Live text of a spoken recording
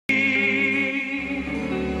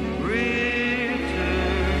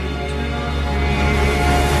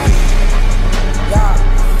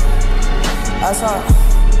outside.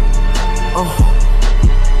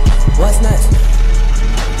 What's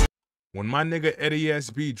next? When my nigga Eddy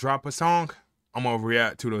SB drop a song, I'm gonna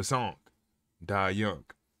react to the song. Die Young.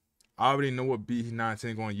 I already know what beat he's not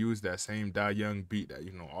saying gonna use, that same Die Young beat that,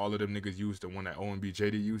 you know, all of them niggas used, the one that OMB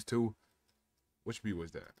JD used too. Which beat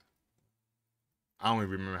was that? I don't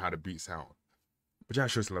even remember how the beat sound. But y'all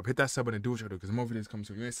sure love. Hit that sub and do what y'all do, because more videos come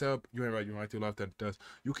soon. You ain't sub, you ain't right, you right to love that does.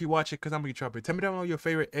 You keep watching because I'm gonna drop it. Tell me down below your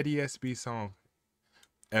favorite Eddy SB song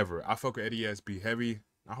ever. I fuck with Eddy SB heavy.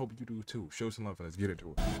 I hope you do too. Show some love and let's get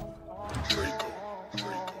into it.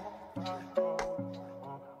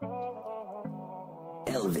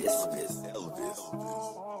 Elvis.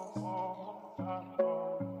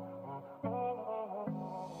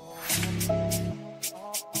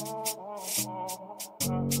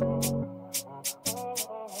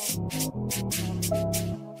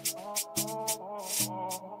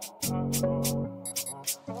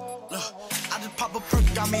 Pop a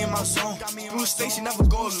perk, got me in my zone. Blue Stacy never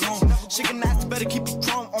go alone. Shaking ass, better keep it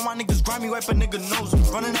chrome. All my niggas grimy, wipe a nigga nose.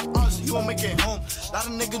 Running up us, you won't make it home. Lot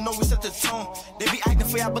of niggas know we set the tone. They be acting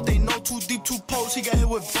for y'all, but they know too deep, too post. He got hit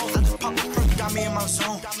with both. I just pop a perk, got me in my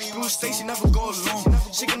zone. Blue Stacy never go alone.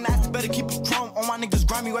 Shaking ass, better keep it chrome. All my niggas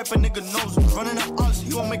grimy, wipe a nigga nose. Running up us,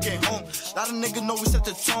 you won't make it home. Lot of niggas know we set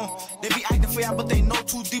the tone. They be acting for y'all, but they know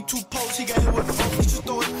too deep, too post. He got hit with both. He just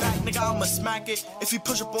throw it back, nigga, I'ma smack it. If he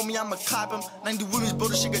push up on me, I'ma clap him. 90 women's bro,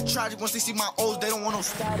 this shit get tragic. Once they see my O's, they don't want no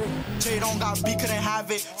static. Jay don't got B, couldn't have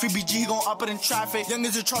it. Free BG, he gon' up it in traffic. Young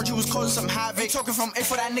is in charge, he was causing some havoc. Talking from A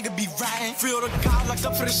for that nigga be ratting. Free all the guys locked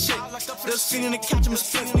up for the shit. They're seen to catch him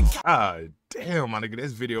spinning. Ah, damn, my nigga,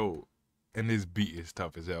 this video and this beat is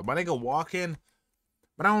tough as hell. My nigga walking,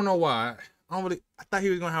 but I don't know why. I thought he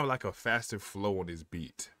was gonna have like a faster flow on his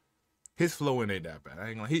beat. His flow ain't that bad. I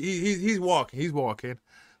ain't gonna. He's walking,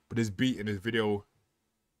 but his beat in this video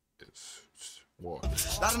is. What?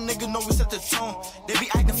 Lot of niggas know we set the tone. They be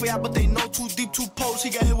acting for y'all, but they know too deep, too post. He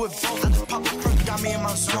got hit with both. I just pop a perk, got me in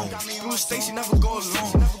my zone. Blue Stacy never go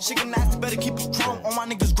alone. Shaking ass, better keep it chrome. All my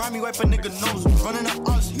niggas grimy, wipe a nigga nose. Running up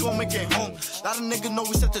us, you won't make it home. Lot of niggas know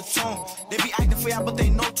we set the tone. They be acting for y'all, but they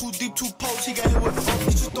know too deep, too post. He got hit with both. He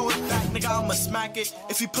just throw it back, nigga, I'ma smack it.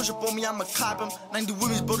 If he push up on me, I'ma clap him. 90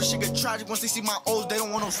 women's bro, this shit get tragic. Once they see my O's, they don't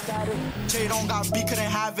want no static. Jay don't got B, couldn't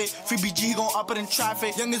have it. Free BG, he gon' up it in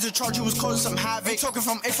traffic. Young is in charge, he was causing some havoc. Talking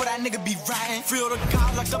from A for that nigga be ratting. Free all the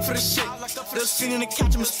guys locked up for the shit. They're seen to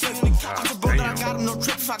catch him spinning. I told bro that I got him, no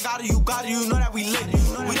trip. If I got it, you got it. You know that we lit.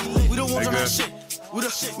 We don't want that shit. We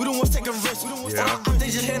don't want to take a risk. They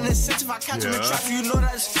just hitting the six. If I catch him in traffic, you know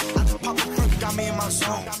that shit. I just pop a perk, got me in my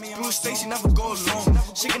zone. Blue Stacy never go alone.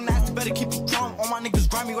 Shaking ass, better keep it chrome. All my niggas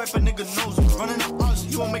grimy, wipe a nigga nose. Running up us,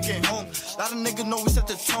 you won't make it home. Lot of niggas know we set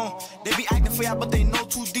the tone. They be acting for y'all, but they know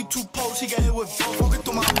too deep, too post. He got hit with both. Walking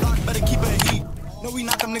through my block, better keep it heat. No, we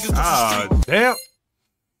not them niggas. Ah, damn.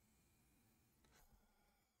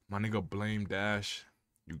 My nigga Blame Dash,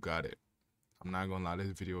 you got it. I'm not gonna lie, this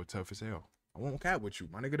video tough as hell. I won't cap with you.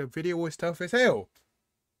 My nigga, the video was tough as hell.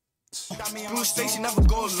 Blue Stacy never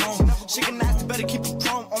go alone. Shaking ass, better keep it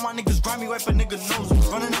chrome. All my niggas grimy, wipe a nigga nose.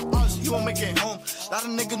 Running up us, you won't make it home. Lot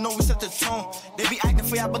of niggas know we set the tone. They be acting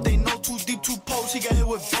for y'all, but they know too deep, too post. He got hit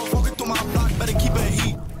with both. Walking through my block, better keep it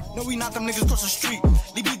heat. No, we not them niggas cross the street.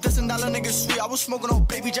 They be $1,000 niggas sweet. I was smoking on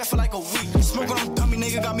baby jet for like a week. Smoking on dummy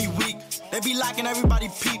nigga got me weak. They be lacking, everybody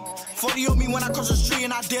peep. 40 on me when I cross the street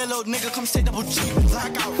and I dare little nigga come say double G.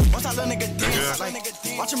 Blackout, watch that little nigga dance.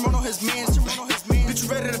 Watch him run on his mans. Bitch, you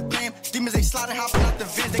ready to blam? Demons, they sliding, hopping out the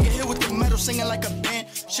vents. They get hit with the metal, singing like a band.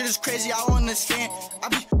 Shit is crazy, I don't understand.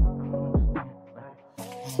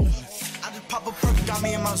 Pop a perk, got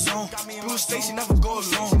me in my zone. Blue Stacy never go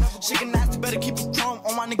alone. Shaking ass, better keep it chrome.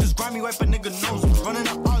 All my niggas grimy, wipe a nigga nose. Running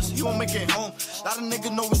up us, you won't make it home. Lot of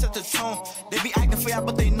niggas know we set the tone. They be acting for y'all,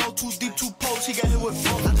 but they know too deep, too post. He got hit with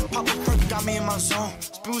both. I just pop a perk, got me in my zone.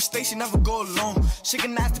 Blue Stacy never go alone.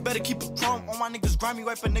 Shaking ass, better keep it chrome. All my niggas grimy,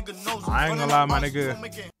 wipe a nigga nose. I ain't gonna lie, my nigga.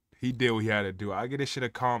 He did what he had to do. I get this shit a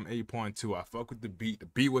calm 8.2. I fuck with the beat. The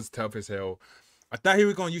beat was tough as hell. I thought he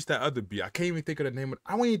was gonna use that other beat. I can't even think of the name of it.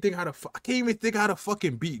 I can't even think how the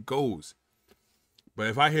fucking beat goes. But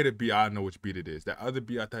if I hear the beat, I know which beat it is. That other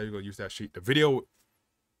beat, I thought he was gonna use that shit. The video,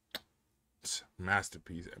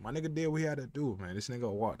 masterpiece. My nigga did what he had to do, man. This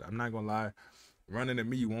nigga walked. I'm not gonna lie. Running at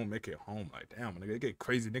me, you won't make it home. Like, damn, my nigga, they get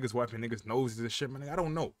crazy. Niggas wiping niggas' noses and shit, man. I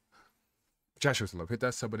don't know. Joshua love. Hit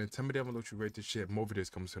that sub button. Tell me down below what you rate this shit. More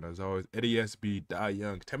videos coming soon as always. Eddy SB, Die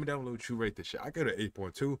Young. Tell me down below what you rate this shit. I get an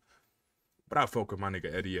 8.2. But I fuck with my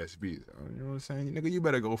nigga Eddy SB. You know what I'm saying? Nigga, you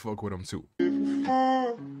better go fuck with him too.